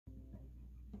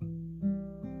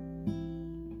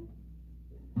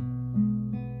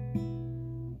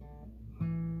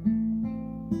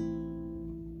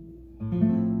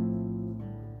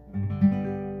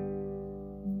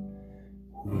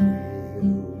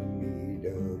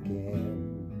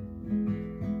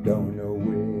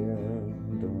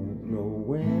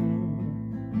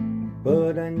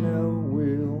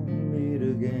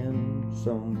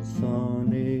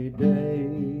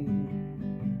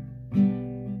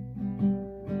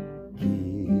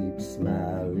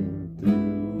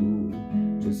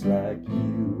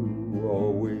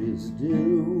always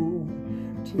do,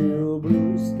 till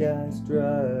blue skies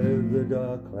drive the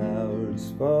dark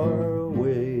clouds far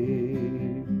away.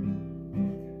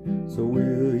 So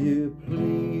will you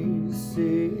please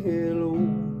say hello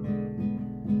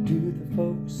to the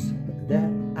folks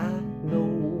that I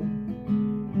know?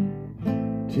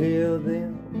 Tell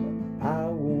them I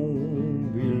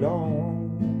won't be long.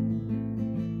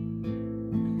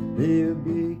 They'll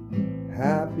be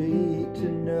happy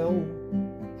to know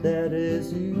that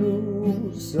as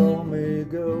you saw me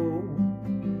go,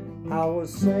 I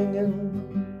was singing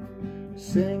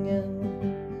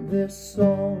this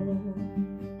song.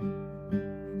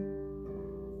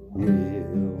 We'll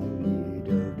meet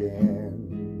again,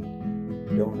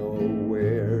 don't know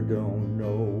where, don't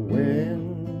know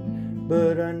when,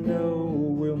 but I know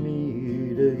we'll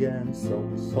meet again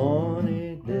some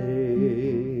sunny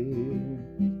day.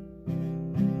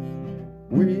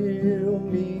 We'll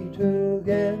meet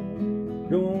again,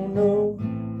 don't know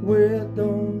where,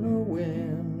 don't know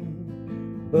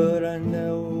when, but I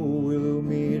know we'll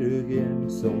meet again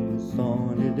some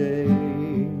sunny day.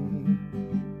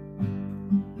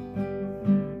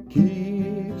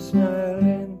 Keep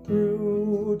smiling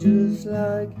through just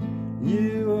like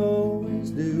you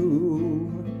always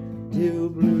do, till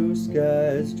blue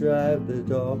skies drive the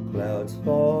dark clouds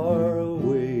far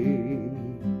away.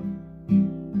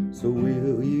 So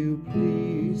will you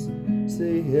please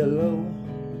say hello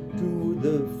to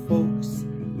the folks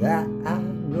that I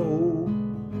know?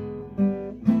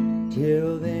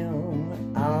 Tell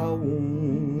them I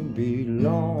won't be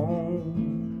long.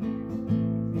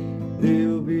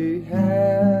 They'll be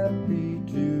happy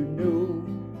to know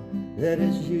that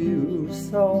as you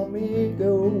saw me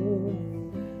go,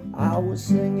 I was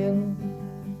singing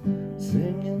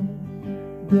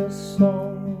this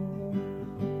song.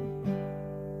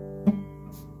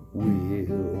 We'll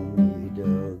meet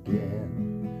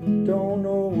again, don't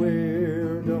know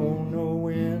where, don't know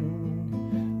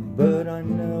when, but I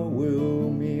know we'll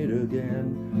meet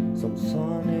again some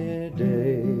sunny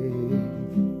day.